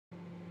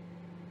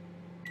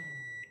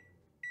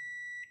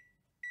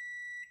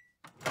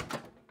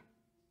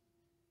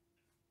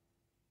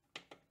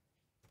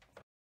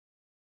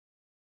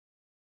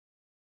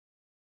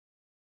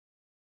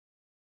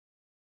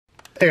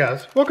Hey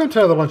guys, welcome to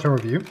another lunchtime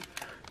review.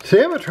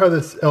 Today I'm going to try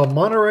this El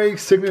Monterey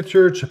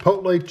Signature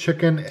Chipotle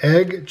Chicken,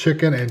 Egg,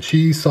 Chicken, and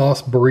Cheese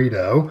Sauce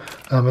Burrito.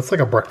 It's like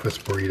a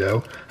breakfast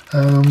burrito.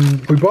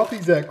 We bought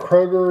these at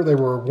Kroger. They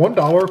were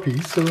 $1 a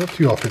piece, so not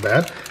too awfully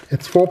bad.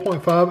 It's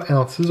 4.5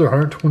 ounces or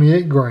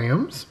 128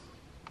 grams.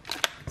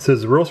 It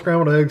says real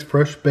scrambled eggs,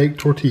 fresh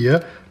baked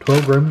tortilla,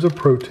 12 grams of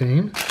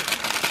protein.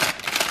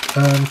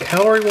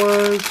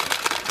 Calorie-wise,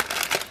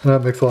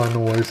 that makes a lot of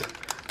noise.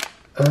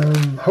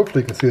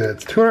 Hopefully you can see that.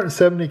 It's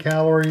 270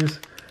 calories.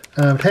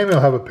 Tammy will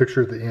have a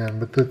picture at the end,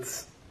 but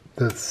that's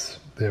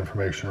the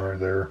information right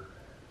there.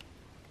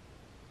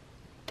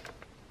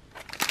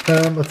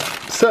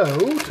 So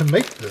to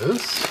make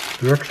this,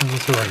 directions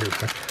are right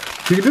here.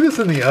 You can do this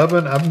in the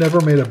oven. I've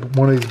never made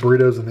one of these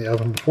burritos in the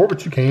oven before,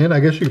 but you can. I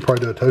guess you could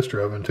probably do a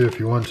toaster oven too if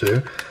you want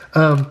to.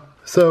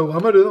 So I'm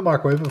going to do the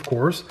microwave, of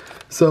course.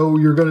 So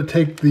you're going to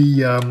take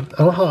the,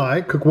 on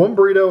high, cook one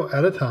burrito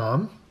at a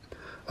time.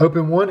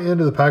 Open one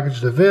end of the package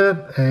to vent,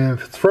 and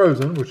if it's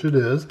frozen, which it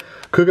is,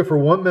 cook it for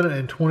 1 minute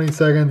and 20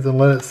 seconds and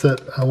let it sit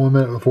 1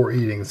 minute before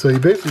eating. So you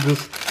basically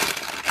just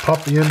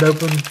pop the end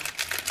open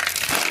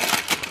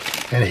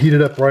and heat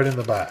it up right in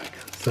the back.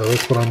 So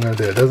that's what I'm going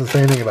to do. It doesn't say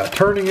anything about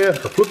turning it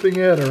or flipping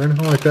it or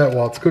anything like that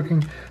while it's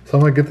cooking. So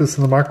I'm going to get this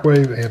in the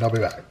microwave and I'll be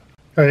back.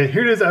 All right,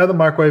 here it is out of the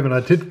microwave, and I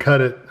did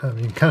cut it. You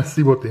can kind of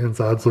see what the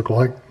insides look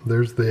like.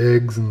 There's the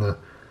eggs and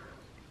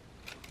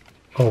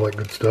all that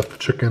good stuff, the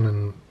chicken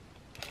and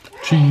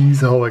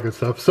cheese and all that good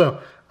stuff. So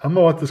I'm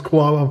gonna let this cool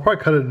off. I'll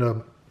probably cut it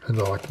into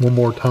like one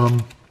more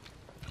time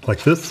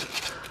like this,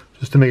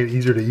 just to make it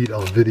easier to eat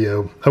on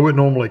video. I wouldn't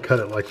normally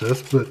cut it like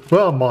this, but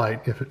well, I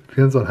might, if it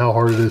depends on how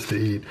hard it is to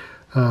eat.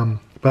 But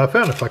I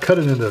found if I cut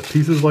it into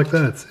pieces like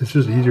that, it's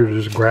just easier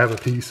to just grab a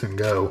piece and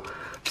go.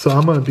 So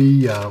I'm gonna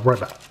be right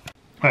back.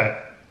 All right,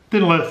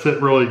 didn't let it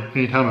sit really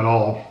any time at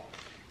all.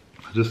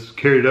 I just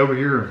carried it over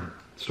here and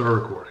started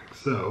recording.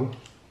 So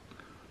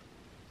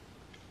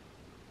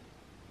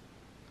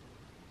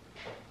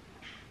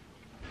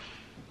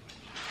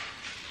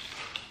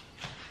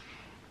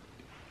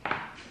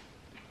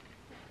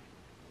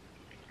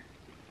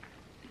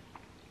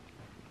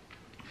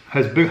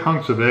has big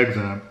hunks of eggs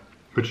in it,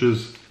 which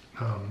is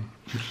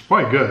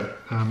quite good.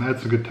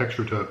 Adds a good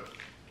texture to it.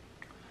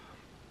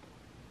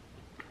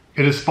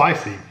 It is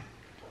spicy.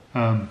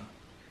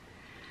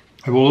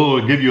 It will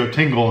literally give you a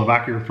tingle in the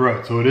back of your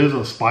throat. So it is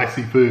a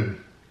spicy food.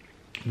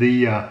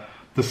 The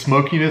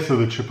smokiness of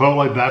the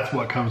Chipotle, that's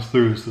what comes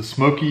through. It's the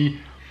smoky,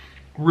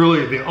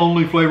 really the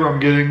only flavor I'm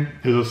getting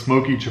is a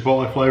smoky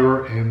Chipotle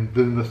flavor, and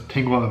then the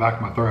tingle in the back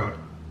of my throat.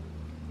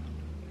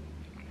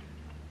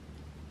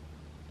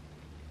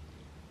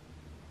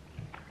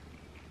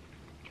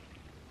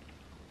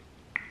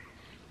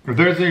 If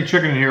there's any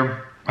chicken in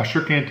here, I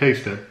sure can't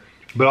taste it.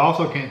 But I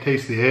also can't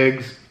taste the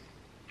eggs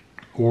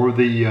or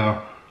the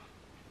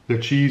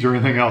cheese or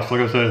anything else. Like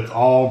I said, it's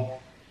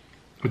all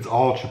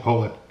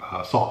Chipotle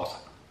sauce.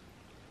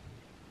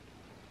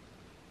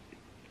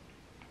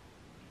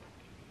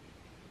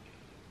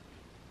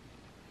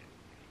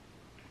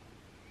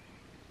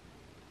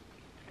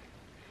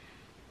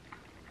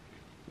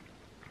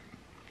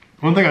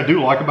 One thing I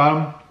do like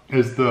about them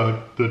is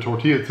the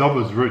tortilla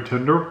itself is very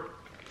tender.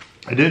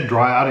 It didn't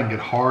dry out and get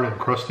hard and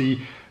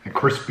crusty and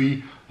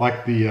crispy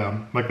like they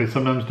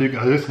sometimes do.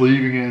 Just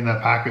leaving it in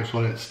that package,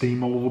 let it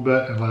steam a little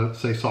bit and let it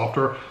stay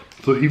softer.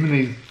 So even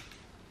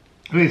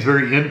these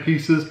very end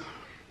pieces,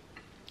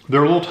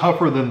 they're a little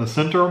tougher than the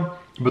center,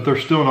 but they're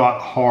still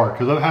not hard.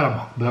 Because I've had them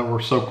that were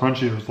so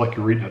crunchy it was like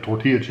you're eating a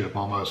tortilla chip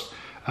almost.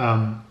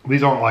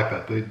 These aren't like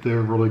that.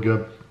 They're really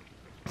good.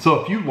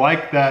 So if you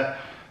like that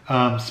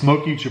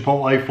smoky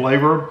Chipotle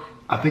flavor,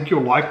 I think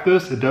you'll like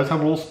this. It does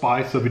have a little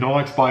spice, so if you don't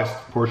like spice,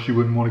 of course you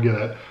wouldn't want to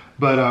get it.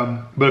 But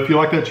if you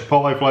like that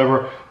Chipotle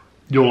flavor,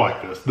 you'll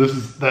like this.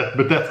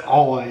 But that's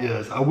all it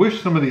is. I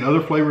wish some of the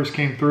other flavors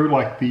came through,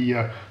 like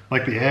the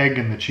egg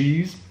and the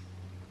cheese.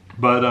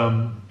 But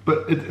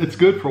it's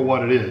good for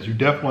what it is. You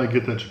definitely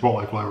get that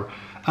Chipotle flavor.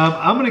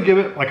 I'm gonna give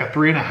it like a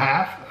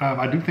 3.5.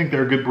 I do think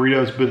they're good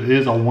burritos, but it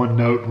is a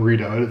one-note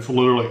burrito. It's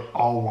literally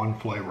all one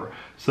flavor.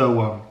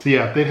 So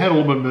yeah, if they'd had a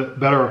little bit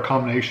better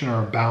combination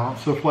or a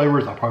balance of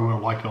flavors, I probably would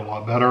have liked it a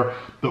lot better.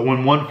 But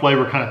when one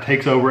flavor kind of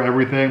takes over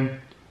everything,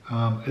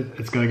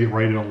 it's gonna get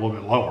rated a little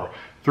bit lower.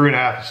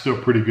 3.5 is still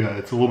pretty good.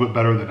 It's a little bit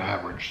better than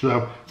average.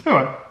 So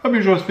anyway, hope you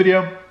enjoyed this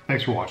video.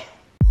 Thanks for watching.